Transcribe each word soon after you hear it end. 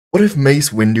What if Mace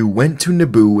Windu went to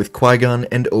Naboo with Qui Gon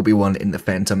and Obi Wan in The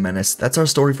Phantom Menace? That's our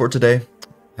story for today.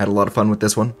 Had a lot of fun with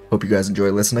this one. Hope you guys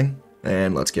enjoy listening,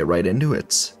 and let's get right into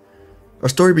it. Our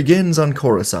story begins on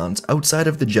Coruscant, outside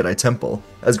of the Jedi Temple,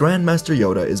 as Grand Master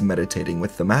Yoda is meditating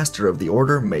with the Master of the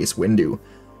Order, Mace Windu.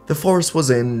 The Force was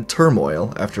in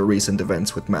turmoil after recent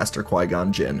events with Master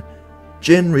Qui-Gon Jinn.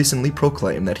 Jinn recently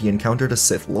proclaimed that he encountered a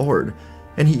Sith Lord,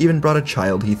 and he even brought a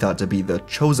child he thought to be the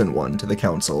Chosen One to the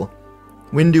Council.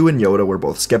 Windu and Yoda were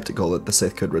both skeptical that the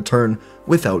Sith could return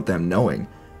without them knowing,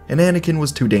 and Anakin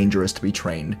was too dangerous to be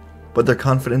trained, but their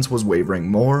confidence was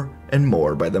wavering more and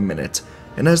more by the minute,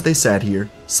 and as they sat here,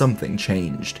 something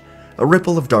changed. A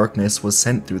ripple of darkness was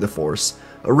sent through the Force,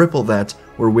 a ripple that,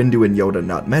 were Windu and Yoda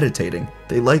not meditating,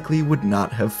 they likely would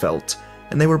not have felt,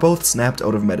 and they were both snapped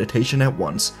out of meditation at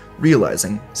once,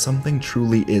 realizing something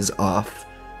truly is off.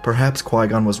 Perhaps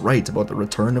Qui-Gon was right about the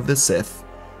return of the Sith,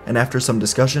 and after some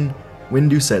discussion,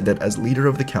 Windu said that as leader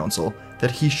of the council,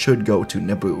 that he should go to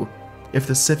Naboo. If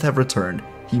the Sith have returned,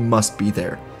 he must be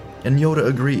there, and Yoda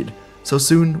agreed, so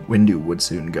soon Windu would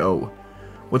soon go.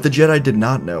 What the Jedi did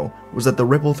not know was that the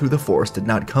ripple through the Force did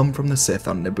not come from the Sith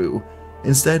on Naboo.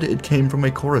 Instead, it came from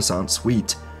a Coruscant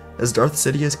suite, as Darth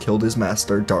Sidious killed his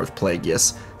master, Darth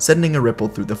Plagueis, sending a ripple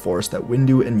through the Force that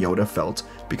Windu and Yoda felt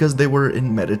because they were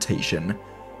in meditation.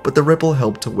 But the ripple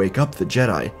helped to wake up the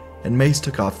Jedi, and Mace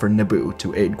took off for Naboo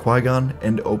to aid Qui-Gon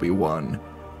and Obi Wan.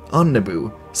 On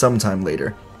Naboo, sometime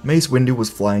later, Mace Windu was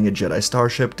flying a Jedi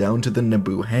starship down to the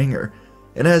Naboo hangar,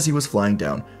 and as he was flying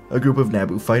down, a group of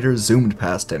Naboo fighters zoomed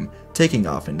past him, taking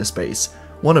off into space.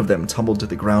 One of them tumbled to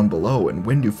the ground below, and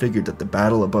Windu figured that the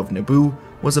battle above Naboo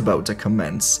was about to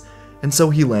commence, and so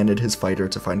he landed his fighter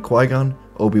to find Qui-Gon,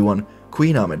 Obi-Wan,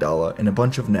 Queen Amidala, and a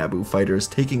bunch of Naboo fighters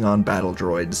taking on battle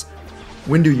droids.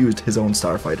 Windu used his own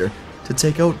starfighter to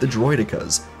take out the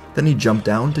droidicas, then he jumped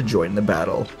down to join the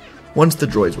battle. Once the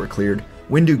droids were cleared,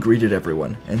 Windu greeted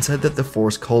everyone and said that the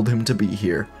Force called him to be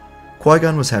here.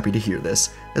 Qui-Gon was happy to hear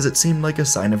this, as it seemed like a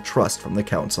sign of trust from the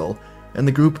Council, and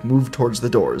the group moved towards the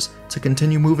doors to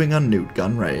continue moving on Nute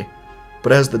Gunray.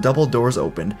 But as the double doors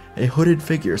opened, a hooded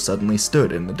figure suddenly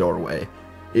stood in the doorway.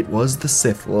 It was the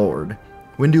Sith Lord.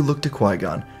 Windu looked to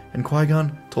Qui-Gon, and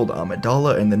Qui-Gon told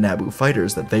Amidala and the Naboo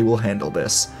fighters that they will handle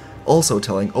this, also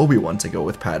telling Obi-Wan to go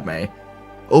with Padme.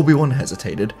 Obi-Wan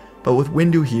hesitated, but with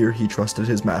Windu here he trusted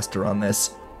his master on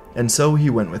this, and so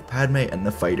he went with Padme and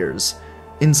the fighters.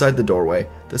 Inside the doorway,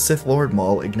 the Sith Lord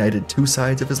Maul ignited two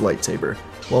sides of his lightsaber,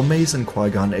 while Mace and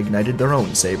Qui-Gon ignited their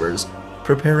own sabers,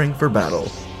 preparing for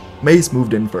battle. Mace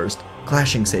moved in first,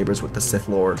 clashing sabers with the Sith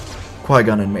Lord.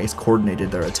 Qui-Gon and Mace coordinated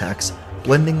their attacks,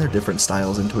 blending their different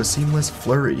styles into a seamless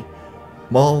flurry.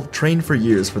 Maul, trained for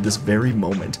years for this very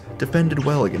moment, defended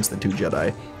well against the two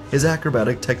Jedi, his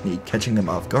acrobatic technique catching them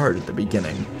off guard at the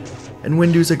beginning. And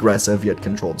Windu's aggressive yet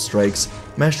controlled strikes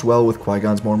meshed well with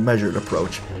Qui-Gon's more measured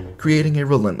approach, creating a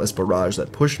relentless barrage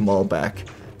that pushed Maul back.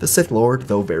 The Sith Lord,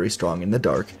 though very strong in the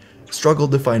dark,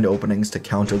 struggled to find openings to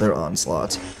counter their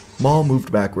onslaught. Maul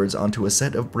moved backwards onto a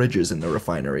set of bridges in the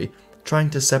refinery, trying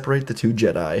to separate the two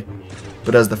Jedi.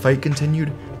 But as the fight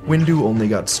continued, Windu only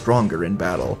got stronger in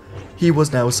battle. He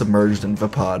was now submerged in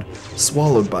Vapad,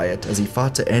 swallowed by it as he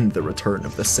fought to end the return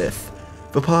of the Sith.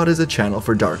 Vapad is a channel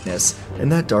for darkness,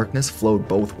 and that darkness flowed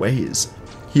both ways.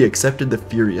 He accepted the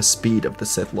furious speed of the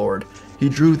Sith Lord, he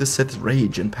drew the Sith's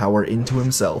rage and power into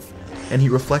himself, and he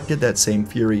reflected that same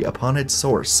fury upon its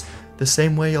source, the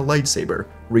same way a lightsaber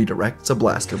redirects a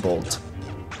blaster bolt.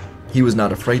 He was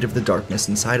not afraid of the darkness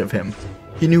inside of him.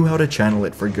 He knew how to channel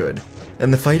it for good,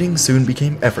 and the fighting soon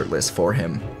became effortless for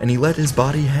him, and he let his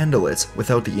body handle it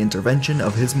without the intervention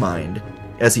of his mind.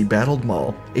 As he battled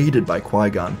Maul, aided by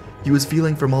Qui-Gon, he was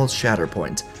feeling for Maul's shatter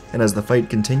point, and as the fight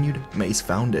continued, Mace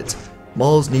found it.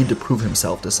 Maul's need to prove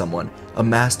himself to someone, a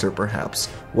master perhaps,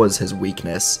 was his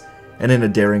weakness. And in a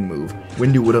daring move,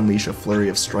 Windu would unleash a flurry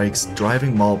of strikes,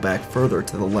 driving Maul back further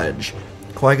to the ledge.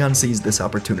 Qui-Gon seized this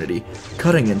opportunity,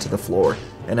 cutting into the floor,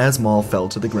 and as Maul fell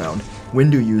to the ground,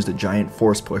 Windu used a giant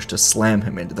force push to slam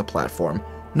him into the platform,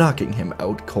 knocking him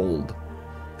out cold.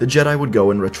 The Jedi would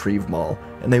go and retrieve Maul,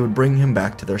 and they would bring him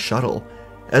back to their shuttle.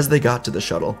 As they got to the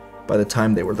shuttle, by the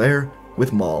time they were there,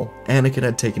 with Maul, Anakin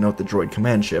had taken out the droid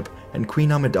command ship, and Queen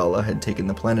Amidala had taken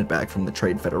the planet back from the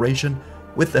Trade Federation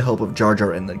with the help of Jar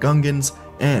Jar and the Gungans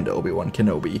and Obi-Wan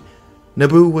Kenobi.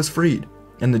 Naboo was freed,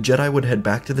 and the Jedi would head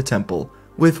back to the temple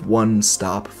with one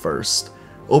stop first.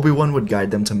 Obi-Wan would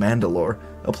guide them to Mandalore,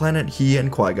 a planet he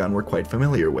and Qui-Gon were quite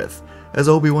familiar with, as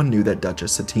Obi-Wan knew that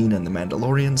Duchess Satine and the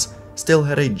Mandalorians still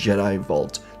had a Jedi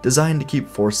vault designed to keep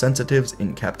Force sensitives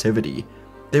in captivity.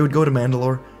 They would go to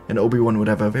Mandalore, and Obi-Wan would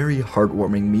have a very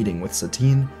heartwarming meeting with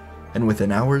Satine, and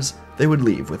within hours, they would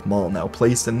leave with Maul now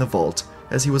placed in the vault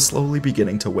as he was slowly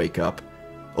beginning to wake up.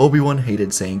 Obi Wan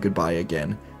hated saying goodbye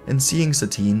again, and seeing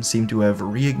Satine seemed to have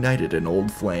reignited an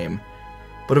old flame.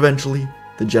 But eventually,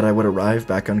 the Jedi would arrive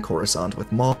back on Coruscant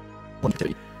with Maul.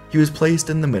 He was placed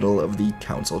in the middle of the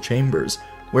council chambers,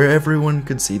 where everyone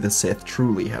could see the Sith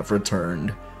truly have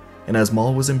returned. And as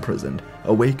Maul was imprisoned,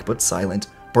 awake but silent,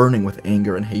 burning with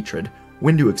anger and hatred,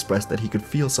 Windu expressed that he could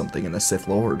feel something in the Sith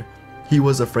Lord. He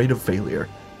was afraid of failure,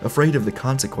 afraid of the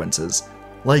consequences,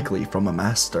 likely from a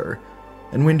master.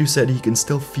 And Windu said he can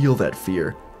still feel that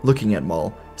fear, looking at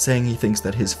Maul, saying he thinks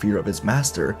that his fear of his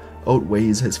master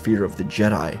outweighs his fear of the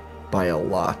Jedi by a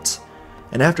lot.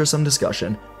 And after some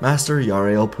discussion, Master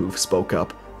Yarael Poof spoke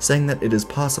up, saying that it is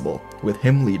possible, with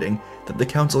him leading, that the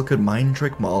council could mind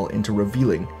trick Maul into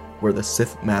revealing where the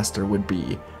Sith Master would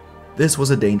be. This was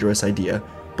a dangerous idea,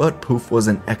 but Poof was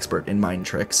an expert in mind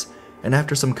tricks, and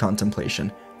after some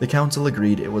contemplation, the council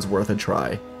agreed it was worth a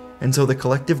try. And so the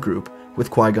collective group,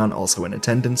 with Qui Gon also in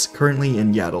attendance, currently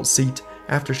in Yaddle's seat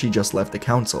after she just left the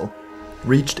council,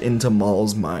 reached into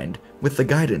Maul's mind with the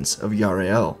guidance of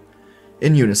Yarael.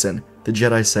 In unison, the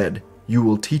Jedi said, "You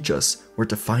will teach us where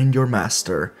to find your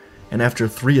master," and after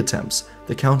 3 attempts,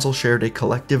 the council shared a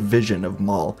collective vision of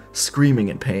Maul screaming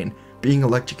in pain, being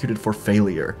electrocuted for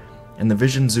failure, and the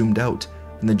vision zoomed out,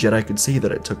 and the Jedi could see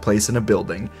that it took place in a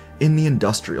building in the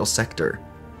industrial sector.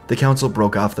 The council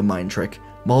broke off the mind trick.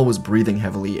 Maul was breathing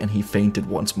heavily and he fainted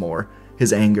once more,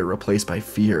 his anger replaced by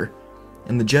fear,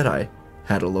 and the Jedi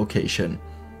had a location.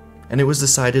 And it was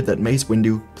decided that Mace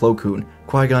Windu, Plo Koon,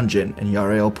 Qui-Gon Jinn, and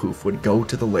Yarael Poof would go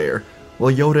to the lair,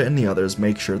 while Yoda and the others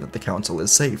make sure that the council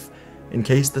is safe, in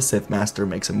case the Sith Master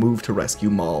makes a move to rescue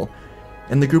Maul.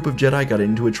 And the group of Jedi got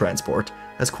into a transport,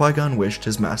 as Qui-Gon wished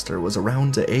his master was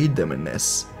around to aid them in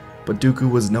this, but Dooku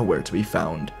was nowhere to be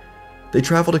found. They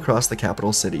traveled across the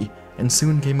capital city, and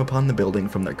soon came upon the building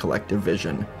from their collective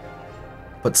vision.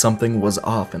 But something was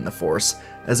off in the Force,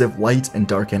 as if light and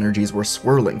dark energies were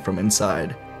swirling from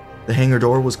inside. The hangar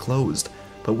door was closed,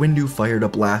 but Windu fired a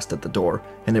blast at the door,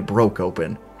 and it broke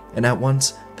open, and at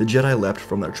once, the Jedi leapt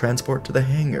from their transport to the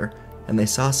hangar, and they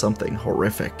saw something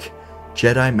horrific.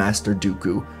 Jedi Master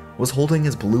Dooku was holding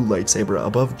his blue lightsaber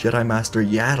above Jedi Master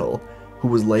Yaddle, who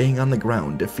was laying on the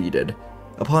ground defeated.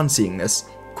 Upon seeing this,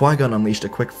 Qui-Gon unleashed a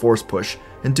quick force push,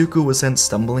 and Dooku was sent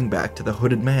stumbling back to the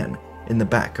hooded man in the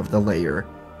back of the lair.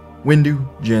 Windu,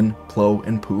 Jinn, Plo,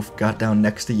 and Poof got down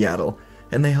next to Yaddle,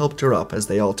 and they helped her up as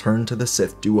they all turned to the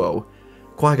Sith duo.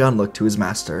 Qui-Gon looked to his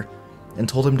master and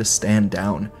told him to stand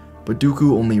down, but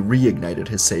Dooku only reignited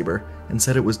his saber and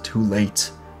said it was too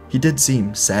late. He did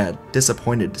seem sad,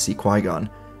 disappointed to see Qui-Gon,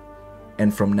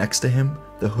 and from next to him,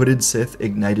 the hooded Sith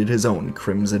ignited his own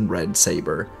crimson red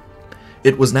saber.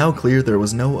 It was now clear there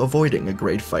was no avoiding a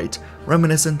great fight,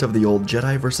 reminiscent of the old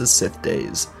Jedi vs. Sith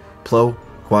days. Plo,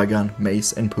 Qui-Gon,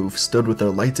 Mace, and Poof stood with their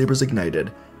lightsabers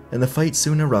ignited, and the fight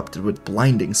soon erupted with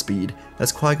blinding speed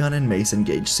as Qui-Gon and Mace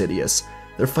engaged Sidious.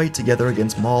 Their fight together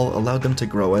against Maul allowed them to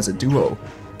grow as a duo.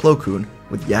 Plo Koon,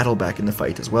 with Yaddle back in the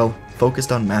fight as well,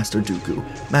 focused on Master Dooku,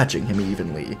 matching him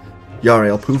evenly.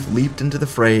 Yarael Poof leaped into the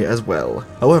fray as well.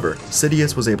 However,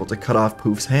 Sidious was able to cut off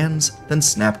Poof's hands, then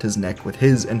snapped his neck with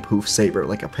his and Poof's saber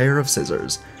like a pair of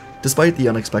scissors. Despite the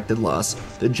unexpected loss,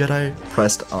 the Jedi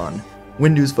pressed on.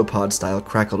 Windu's Vapod style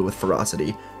crackled with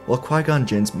ferocity, while Qui-Gon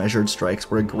Jinn's measured strikes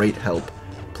were a great help.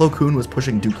 Plo Koon was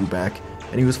pushing Dooku back,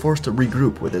 and he was forced to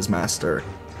regroup with his master.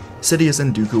 Sidious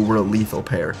and Dooku were a lethal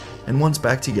pair, and once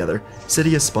back together,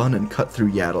 Sidious spun and cut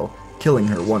through Yaddle, killing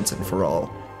her once and for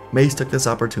all. Mace took this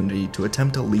opportunity to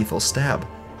attempt a lethal stab,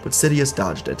 but Sidious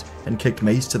dodged it and kicked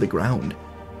Mace to the ground.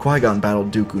 Qui-Gon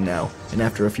battled Dooku now, and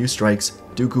after a few strikes,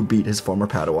 Dooku beat his former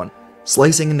Padawan,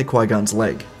 slicing into Qui-Gon's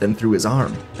leg, then through his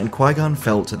arm, and Qui-Gon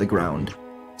fell to the ground.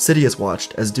 Sidious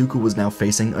watched as Dooku was now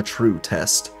facing a true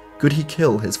test. Could he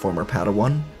kill his former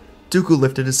Padawan? Dooku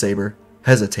lifted his saber,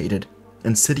 hesitated,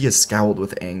 and Sidious scowled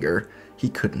with anger. He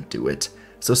couldn't do it,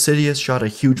 so Sidious shot a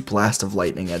huge blast of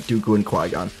lightning at Dooku and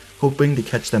Qui-Gon, hoping to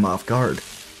catch them off guard.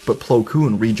 But Plo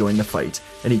Koon rejoined the fight,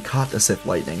 and he caught the Sith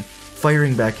lightning,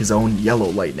 firing back his own yellow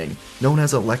lightning, known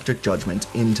as Electric Judgment,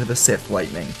 into the Sith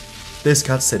lightning. This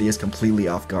caught Sidious completely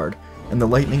off guard, and the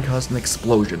lightning caused an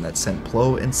explosion that sent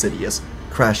Plo and Sidious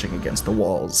crashing against the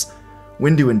walls.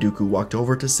 Windu and Dooku walked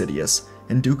over to Sidious,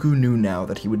 and Dooku knew now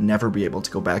that he would never be able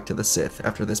to go back to the Sith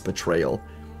after this betrayal.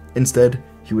 Instead,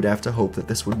 he would have to hope that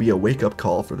this would be a wake-up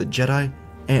call for the Jedi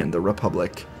and the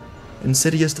Republic. And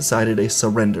Sidious decided a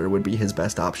surrender would be his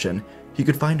best option. He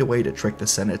could find a way to trick the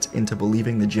Senate into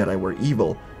believing the Jedi were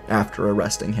evil after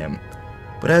arresting him.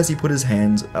 But as he put his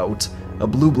hands out, a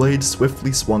blue blade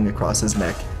swiftly swung across his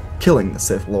neck, killing the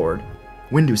Sith Lord.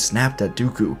 Windu snapped at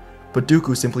Dooku, but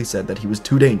Dooku simply said that he was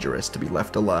too dangerous to be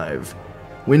left alive.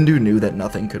 Windu knew that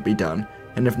nothing could be done,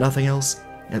 and if nothing else,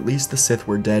 at least the Sith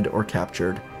were dead or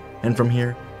captured, and from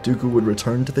here, Dooku would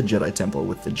return to the Jedi Temple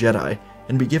with the Jedi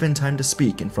and be given time to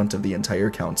speak in front of the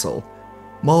entire council.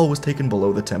 Maul was taken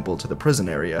below the temple to the prison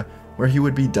area, where he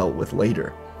would be dealt with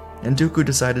later, and Dooku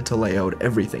decided to lay out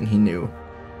everything he knew.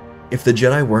 If the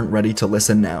Jedi weren't ready to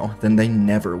listen now, then they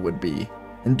never would be.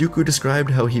 And Dooku described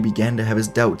how he began to have his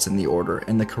doubts in the Order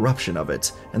and the corruption of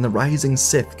it, and the rising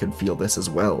Sith could feel this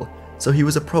as well. So he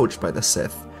was approached by the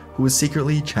Sith, who was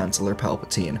secretly Chancellor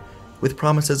Palpatine, with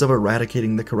promises of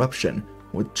eradicating the corruption,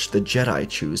 which the Jedi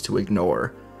choose to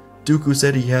ignore. Dooku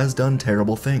said he has done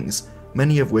terrible things,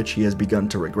 many of which he has begun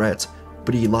to regret,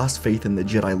 but he lost faith in the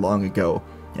Jedi long ago,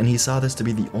 and he saw this to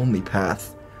be the only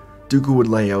path. Dooku would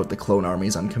lay out the clone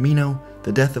armies on Kamino,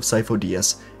 the death of Sifo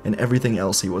Dyas, and everything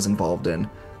else he was involved in.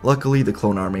 Luckily, the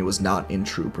clone army was not in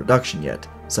true production yet,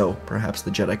 so perhaps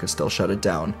the Jedi could still shut it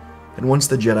down. And once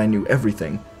the Jedi knew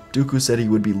everything, Dooku said he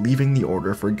would be leaving the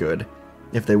Order for good.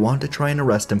 If they want to try and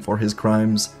arrest him for his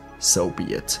crimes, so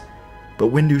be it.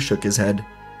 But Windu shook his head,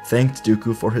 thanked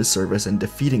Dooku for his service in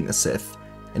defeating the Sith,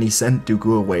 and he sent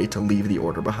Dooku away to leave the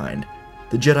Order behind.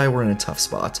 The Jedi were in a tough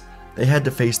spot. They had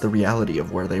to face the reality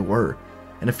of where they were,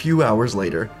 and a few hours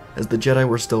later, as the Jedi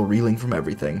were still reeling from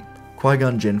everything,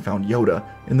 Qui-Gon Jinn found Yoda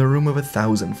in the Room of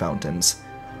 1,000 Fountains.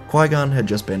 Qui-Gon had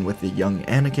just been with the young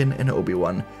Anakin and Obi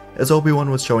Wan, as Obi Wan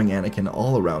was showing Anakin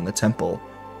all around the temple.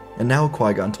 And now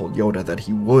Qui-Gon told Yoda that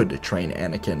he would train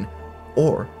Anakin,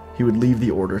 or he would leave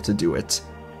the Order to do it.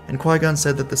 And Qui-Gon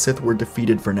said that the Sith were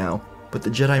defeated for now, but the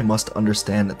Jedi must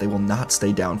understand that they will not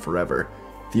stay down forever.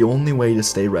 The only way to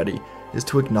stay ready is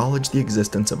to acknowledge the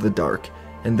existence of the dark,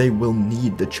 and they will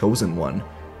need the Chosen One.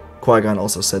 Qui-Gon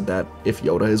also said that, if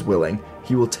Yoda is willing,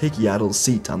 he will take Yaddle's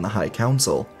seat on the High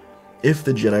Council. If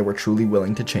the Jedi were truly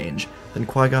willing to change, then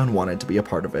Qui-Gon wanted to be a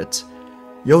part of it.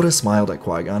 Yoda smiled at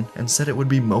Qui-Gon and said it would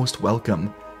be most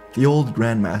welcome. The old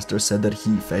Grand Master said that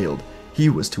he failed. He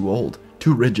was too old,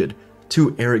 too rigid,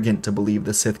 too arrogant to believe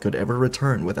the Sith could ever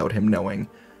return without him knowing.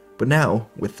 But now,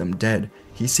 with them dead,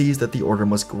 he sees that the Order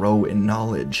must grow in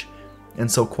knowledge. And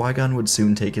so Qui-Gon would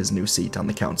soon take his new seat on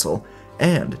the council,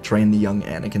 and train the young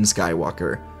Anakin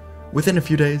Skywalker. Within a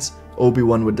few days,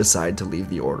 Obi-Wan would decide to leave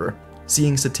the Order.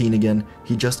 Seeing Satine again,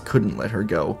 he just couldn't let her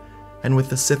go. And with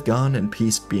the Sith gone and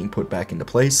peace being put back into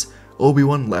place,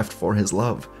 Obi-Wan left for his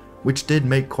love, which did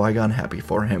make Qui-Gon happy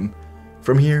for him.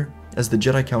 From here, as the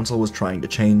Jedi Council was trying to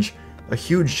change, a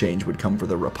huge change would come for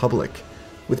the Republic.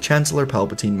 With Chancellor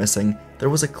Palpatine missing, there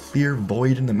was a clear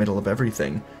void in the middle of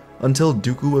everything, until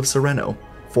Dooku of Sereno,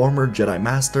 former Jedi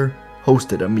Master,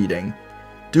 hosted a meeting.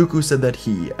 Dooku said that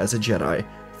he, as a Jedi,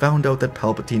 found out that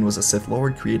Palpatine was a Sith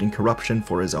Lord creating corruption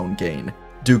for his own gain.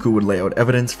 Dooku would lay out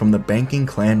evidence from the banking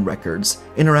clan records,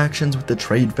 interactions with the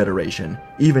Trade Federation,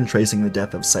 even tracing the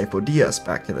death of Sifo Dyas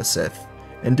back to the Sith.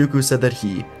 And Dooku said that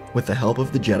he, with the help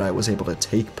of the Jedi, was able to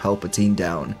take Palpatine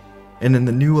down. And in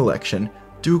the new election,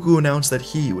 Dooku announced that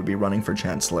he would be running for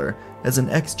Chancellor as an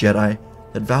ex-Jedi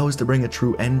that vows to bring a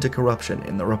true end to corruption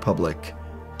in the Republic.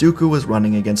 Dooku was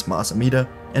running against Mas Amedda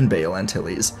and Bail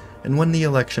Antilles, and when the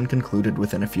election concluded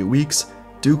within a few weeks,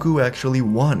 Dooku actually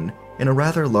won in a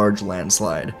rather large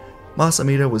landslide. Mas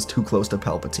Amedda was too close to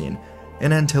Palpatine,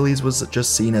 and Antilles was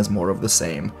just seen as more of the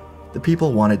same. The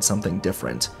people wanted something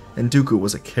different, and Dooku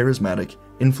was a charismatic,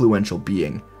 influential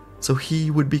being, so he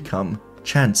would become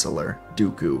Chancellor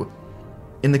Dooku.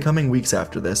 In the coming weeks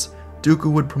after this,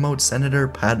 Dooku would promote Senator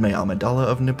Padme Amidala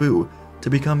of Naboo to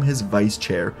become his vice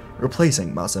chair,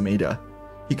 replacing Mas Amedda.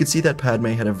 He could see that Padme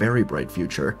had a very bright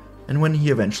future, and when he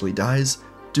eventually dies,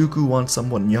 Dooku wants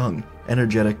someone young,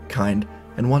 energetic, kind,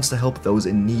 and wants to help those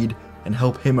in need and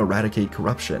help him eradicate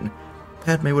corruption.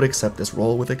 Padme would accept this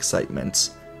role with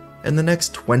excitement. And the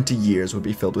next 20 years would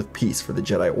be filled with peace for the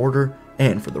Jedi Order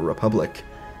and for the Republic.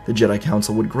 The Jedi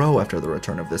Council would grow after the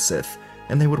return of the Sith,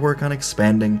 and they would work on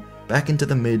expanding back into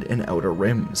the mid and outer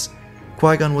rims.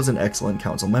 Qui-Gon was an excellent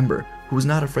council member who was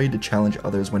not afraid to challenge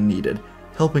others when needed,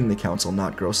 helping the council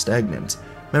not grow stagnant.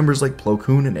 Members like Plo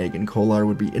Koon and Agen Kolar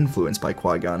would be influenced by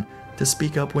Qui-Gon to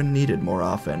speak up when needed more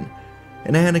often.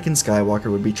 And Anakin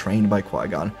Skywalker would be trained by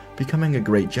Qui-Gon, becoming a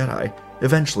great Jedi,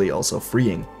 eventually also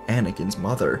freeing Anakin's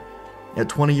mother. At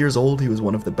 20 years old, he was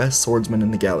one of the best swordsmen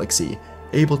in the galaxy,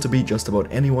 able to beat just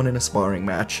about anyone in a sparring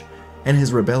match, and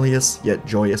his rebellious yet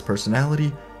joyous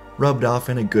personality rubbed off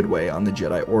in a good way on the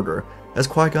Jedi Order, as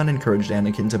Qui-Gon encouraged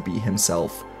Anakin to be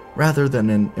himself, rather than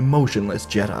an emotionless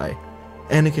Jedi.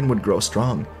 Anakin would grow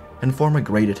strong, and form a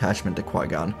great attachment to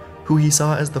Qui-Gon, who he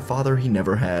saw as the father he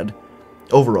never had.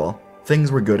 Overall,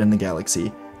 things were good in the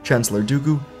galaxy. Chancellor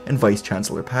Dooku and Vice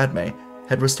Chancellor Padme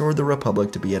had restored the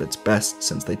Republic to be at its best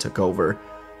since they took over.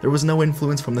 There was no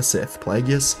influence from the Sith,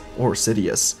 Plagueis, or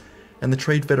Sidious, and the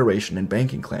Trade Federation and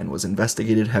Banking Clan was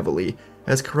investigated heavily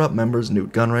as corrupt members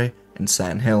Nute Gunray and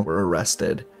San Hill were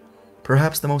arrested.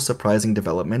 Perhaps the most surprising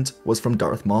development was from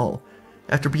Darth Maul.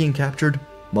 After being captured,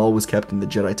 Maul was kept in the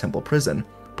Jedi Temple prison,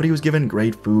 but he was given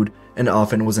great food and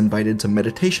often was invited to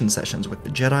meditation sessions with the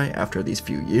Jedi after these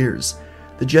few years.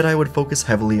 The Jedi would focus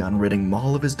heavily on ridding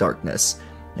Maul of his darkness,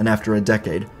 and after a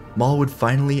decade, Maul would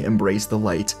finally embrace the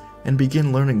light and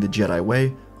begin learning the Jedi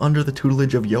way under the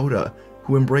tutelage of Yoda,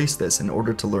 who embraced this in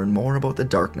order to learn more about the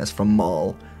darkness from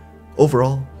Maul.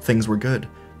 Overall, things were good,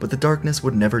 but the darkness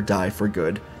would never die for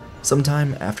good.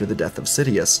 Sometime after the death of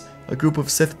Sidious, a group of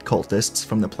Sith cultists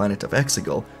from the planet of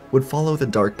Exegol would follow the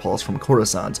Dark Pulse from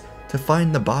Coruscant to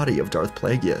find the body of Darth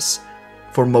Plagueis.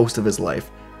 For most of his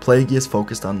life, Plagueis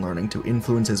focused on learning to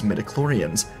influence his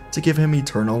midichlorians to give him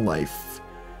eternal life.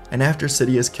 And after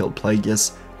Sidious killed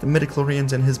Plagueis, the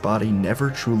midichlorians in his body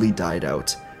never truly died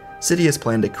out. Sidious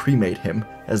planned to cremate him,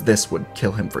 as this would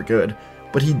kill him for good,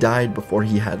 but he died before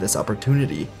he had this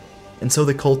opportunity. And so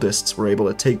the cultists were able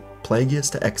to take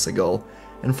Plagueis to Exegol,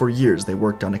 and for years they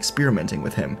worked on experimenting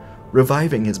with him,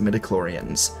 reviving his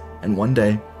midichlorians. And one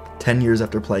day, 10 years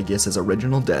after Plagueis'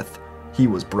 original death, he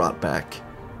was brought back.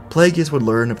 Plagueis would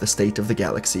learn of the state of the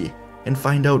galaxy, and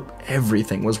find out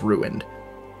everything was ruined.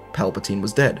 Palpatine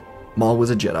was dead, Maul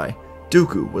was a Jedi,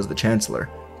 Dooku was the Chancellor,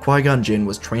 Qui Gon Jinn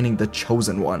was training the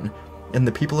Chosen One, and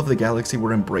the people of the galaxy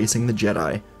were embracing the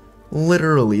Jedi.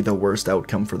 Literally the worst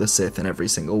outcome for the Sith in every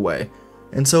single way.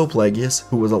 And so Plagueis,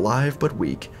 who was alive but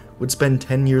weak, would spend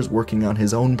 10 years working on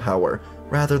his own power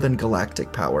rather than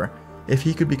galactic power. If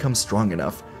he could become strong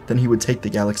enough, then he would take the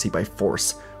galaxy by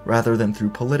force rather than through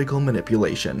political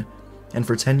manipulation. And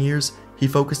for 10 years, he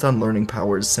focused on learning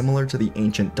powers similar to the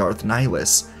ancient Darth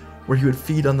Nihilus, where he would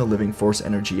feed on the living force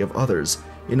energy of others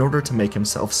in order to make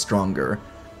himself stronger.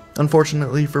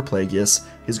 Unfortunately for Plagueis,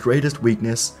 his greatest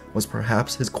weakness was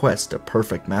perhaps his quest to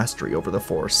perfect mastery over the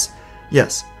Force.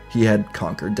 Yes, he had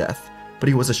conquered death, but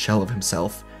he was a shell of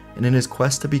himself, and in his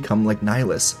quest to become like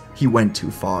Nihilus, he went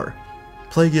too far.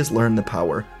 Plagueis learned the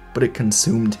power, but it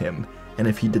consumed him, and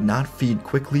if he did not feed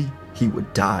quickly, he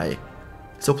would die.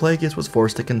 So Plagueis was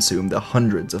forced to consume the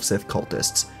hundreds of Sith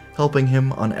cultists, helping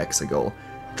him on Exegol,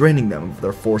 draining them of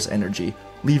their Force energy,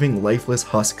 leaving lifeless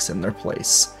husks in their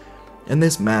place. And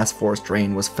this mass Force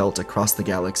drain was felt across the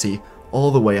galaxy,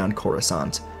 all the way on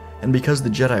Coruscant, and because the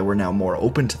Jedi were now more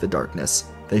open to the darkness,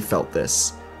 they felt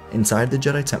this. Inside the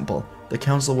Jedi Temple, the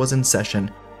Council was in session,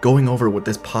 going over what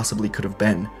this possibly could have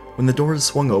been, when the doors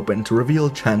swung open to reveal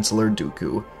Chancellor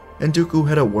Dooku, and Dooku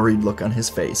had a worried look on his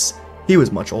face. He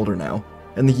was much older now,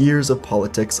 and the years of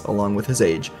politics, along with his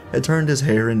age, had turned his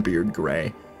hair and beard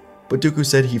gray. But Dooku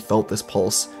said he felt this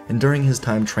pulse, and during his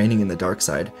time training in the dark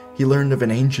side, he learned of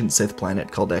an ancient Sith planet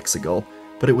called Exegol,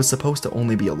 but it was supposed to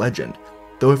only be a legend,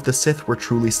 though if the Sith were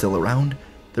truly still around,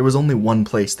 there was only one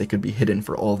place they could be hidden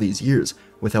for all these years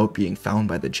without being found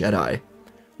by the Jedi.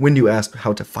 Windu asked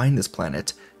how to find this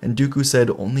planet, and Dooku said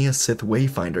only a Sith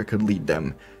Wayfinder could lead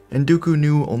them, and Dooku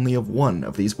knew only of one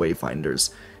of these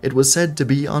Wayfinders. It was said to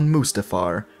be on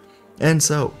Mustafar. And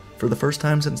so, for the first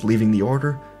time since leaving the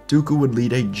Order, Dooku would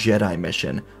lead a Jedi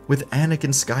mission, with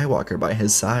Anakin Skywalker by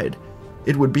his side.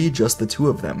 It would be just the two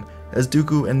of them, as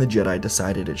Dooku and the Jedi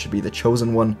decided it should be the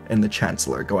Chosen One and the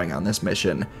Chancellor going on this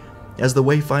mission, as the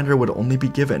Wayfinder would only be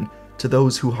given to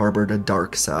those who harbored a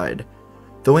dark side.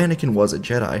 Though Anakin was a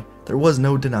Jedi, there was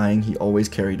no denying he always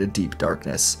carried a deep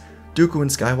darkness. Dooku and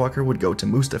Skywalker would go to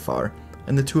Mustafar,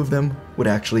 and the two of them would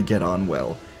actually get on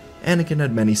well. Anakin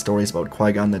had many stories about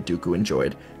Qui Gon that Dooku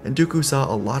enjoyed, and Dooku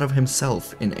saw a lot of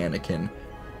himself in Anakin.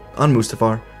 On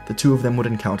Mustafar, the two of them would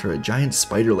encounter a giant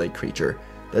spider-like creature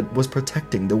that was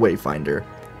protecting the Wayfinder.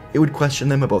 It would question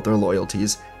them about their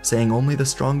loyalties, saying only the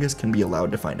strongest can be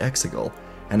allowed to find Exegol,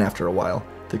 and after a while,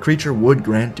 the creature would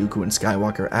grant Dooku and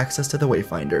Skywalker access to the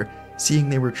Wayfinder, seeing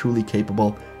they were truly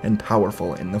capable and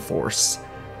powerful in the Force.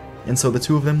 And so the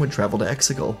two of them would travel to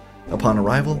Exegol. Upon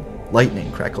arrival,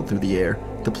 lightning crackled through the air,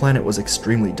 the planet was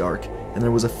extremely dark, and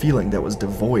there was a feeling that was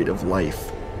devoid of life.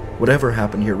 Whatever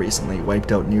happened here recently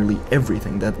wiped out nearly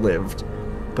everything that lived.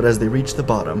 But as they reached the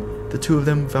bottom, the two of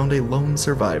them found a lone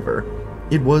survivor.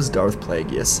 It was Darth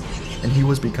Plagueis, and he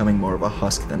was becoming more of a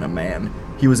husk than a man.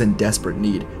 He was in desperate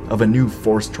need of a new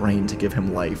Force drain to give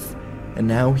him life, and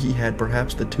now he had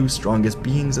perhaps the two strongest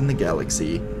beings in the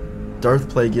galaxy. Darth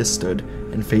Plagueis stood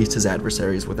and faced his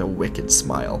adversaries with a wicked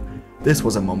smile. This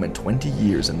was a moment 20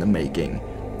 years in the making.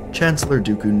 Chancellor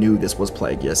Dooku knew this was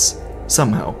Plagueis.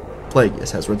 Somehow,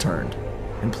 Plagueis has returned.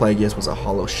 And Plagueis was a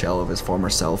hollow shell of his former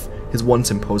self, his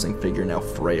once imposing figure now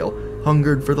frail,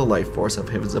 hungered for the life force of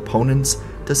his opponents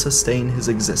to sustain his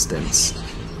existence.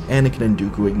 Anakin and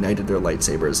Dooku ignited their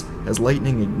lightsabers as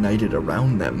lightning ignited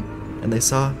around them, and they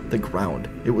saw the ground.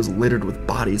 It was littered with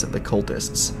bodies of the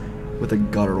cultists. With a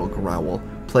guttural growl,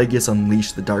 Plagueis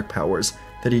unleashed the dark powers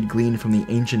that he'd gleaned from the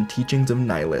ancient teachings of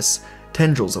Nihilus.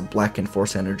 Tendrils of blackened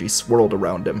force energy swirled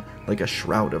around him like a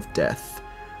shroud of death.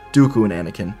 Dooku and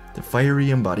Anakin, the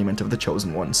fiery embodiment of the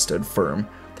Chosen One, stood firm,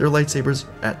 their lightsabers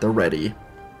at the ready.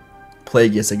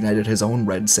 Plagueis ignited his own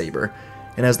red saber,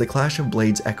 and as the clash of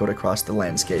blades echoed across the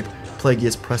landscape,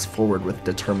 Plagueis pressed forward with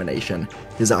determination.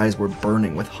 His eyes were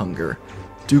burning with hunger.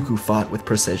 Dooku fought with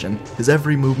precision, his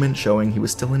every movement showing he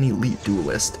was still an elite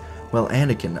duelist, while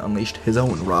Anakin unleashed his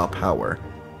own raw power.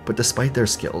 But despite their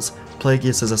skills,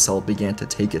 Plagueis' assault began to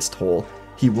take its toll.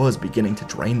 He was beginning to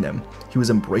drain them. He was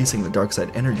embracing the dark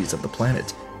side energies of the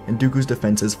planet, and Dooku's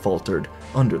defenses faltered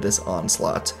under this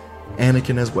onslaught.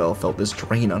 Anakin as well felt this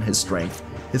drain on his strength,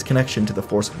 his connection to the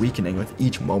Force weakening with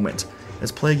each moment,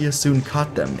 as Plagueis soon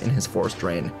caught them in his Force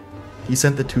drain. He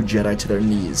sent the two Jedi to their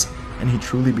knees, and he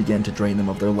truly began to drain them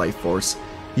of their life force.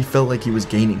 He felt like he was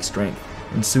gaining strength,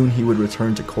 and soon he would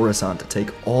return to Coruscant to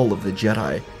take all of the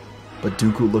Jedi. But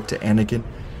Dooku looked to Anakin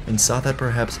and saw that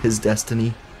perhaps his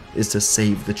destiny is to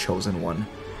save the Chosen One.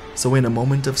 So in a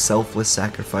moment of selfless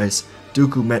sacrifice,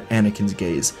 Dooku met Anakin's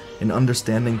gaze, an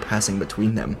understanding passing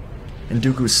between them. And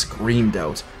Dooku screamed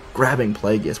out, grabbing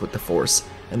Plagueis with the Force,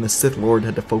 and the Sith Lord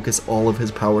had to focus all of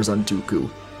his powers on Dooku,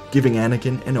 giving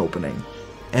Anakin an opening.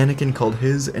 Anakin called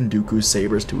his and Dooku's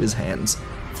sabers to his hands,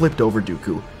 flipped over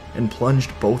Dooku, and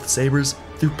plunged both sabers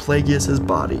through Plagueis'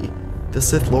 body. The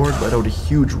Sith Lord let out a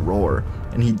huge roar,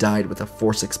 and he died with a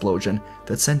Force explosion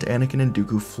that sent Anakin and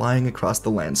Dooku flying across the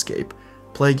landscape.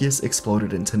 Plagueis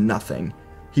exploded into nothing.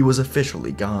 He was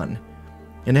officially gone.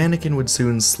 And Anakin would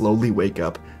soon slowly wake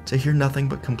up to hear nothing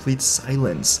but complete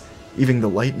silence. Even the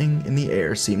lightning in the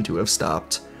air seemed to have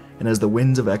stopped, and as the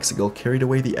winds of Exegol carried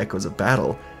away the echoes of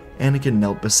battle, Anakin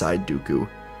knelt beside Dooku.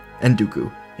 And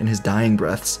Dooku, in his dying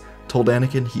breaths, told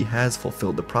Anakin he has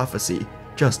fulfilled the prophecy,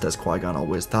 just as Qui Gon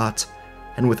always thought.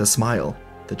 And with a smile,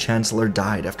 the Chancellor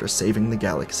died after saving the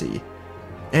galaxy.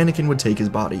 Anakin would take his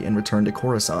body and return to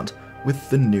Coruscant with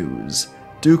the news.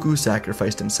 Dooku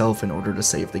sacrificed himself in order to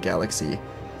save the galaxy.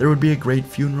 There would be a great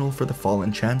funeral for the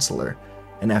fallen Chancellor,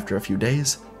 and after a few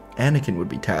days, Anakin would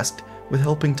be tasked with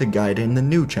helping to guide in the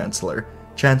new Chancellor,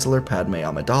 Chancellor Padme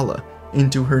Amidala,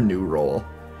 into her new role.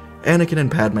 Anakin and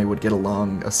Padme would get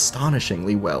along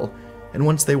astonishingly well, and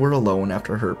once they were alone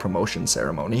after her promotion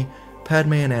ceremony,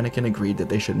 Padme and Anakin agreed that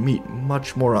they should meet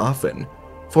much more often.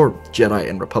 For Jedi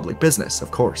and Republic business,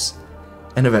 of course.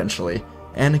 And eventually,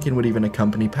 Anakin would even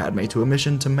accompany Padme to a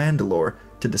mission to Mandalore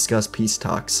to discuss peace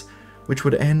talks, which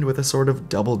would end with a sort of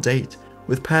double date,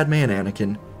 with Padme and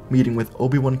Anakin meeting with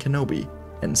Obi Wan Kenobi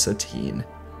and Satine.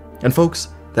 And folks,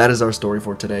 that is our story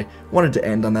for today. Wanted to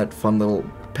end on that fun little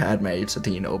Padme,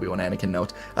 Satine, Obi Wan, Anakin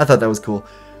note. I thought that was cool.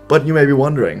 But you may be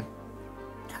wondering,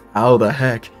 how the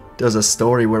heck does a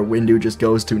story where Windu just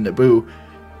goes to Naboo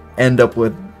end up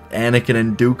with Anakin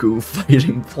and Dooku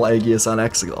fighting Plagueis on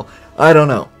Exegol? I don't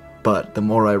know. But the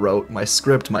more I wrote my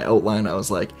script, my outline, I was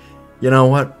like, you know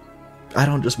what? I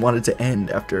don't just want it to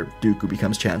end after Dooku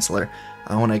becomes Chancellor.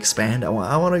 I want to expand. I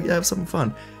want to have some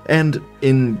fun. And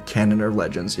in canon or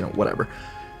legends, you know, whatever.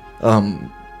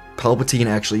 Palpatine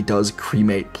actually does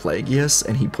cremate Plagueis,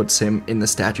 and he puts him in the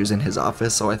statues in his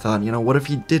office. So I thought, you know, what if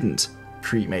he didn't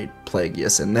cremate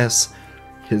Plagueis in this?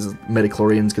 His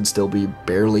midichlorians could still be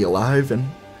barely alive, and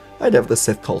I'd have the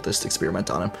Sith cultist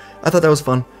experiment on him. I thought that was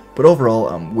fun. But overall,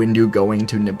 Windu going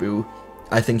to Naboo,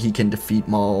 I think he can defeat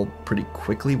Maul pretty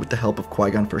quickly with the help of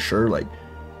Qui Gon for sure. Like,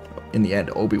 in the end,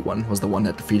 Obi Wan was the one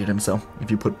that defeated him, so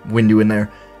if you put Windu in there,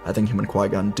 I think him and Qui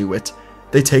Gon do it.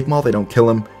 They take Maul, they don't kill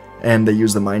him, and they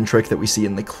use the mind trick that we see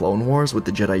in the Clone Wars with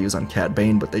the Jedi use on Cad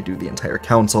Bane, but they do the entire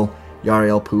council.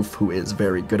 Yarael Poof, who is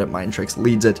very good at mind tricks,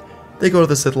 leads it. They go to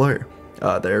the Sith lawyer.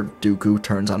 There, Dooku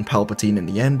turns on Palpatine in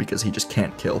the end because he just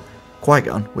can't kill Qui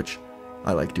Gon, which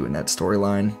I like doing that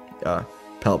storyline.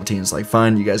 Palpatine's like,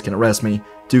 fine, you guys can arrest me.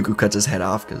 Dooku cuts his head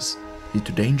off because he's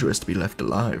too dangerous to be left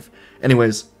alive.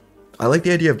 Anyways, I like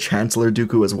the idea of Chancellor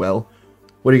Dooku as well.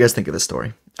 What do you guys think of this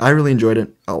story? I really enjoyed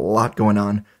it. A lot going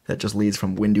on that just leads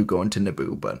from Windu going to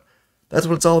Naboo, but that's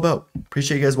what it's all about.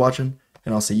 Appreciate you guys watching,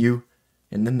 and I'll see you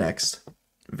in the next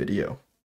video.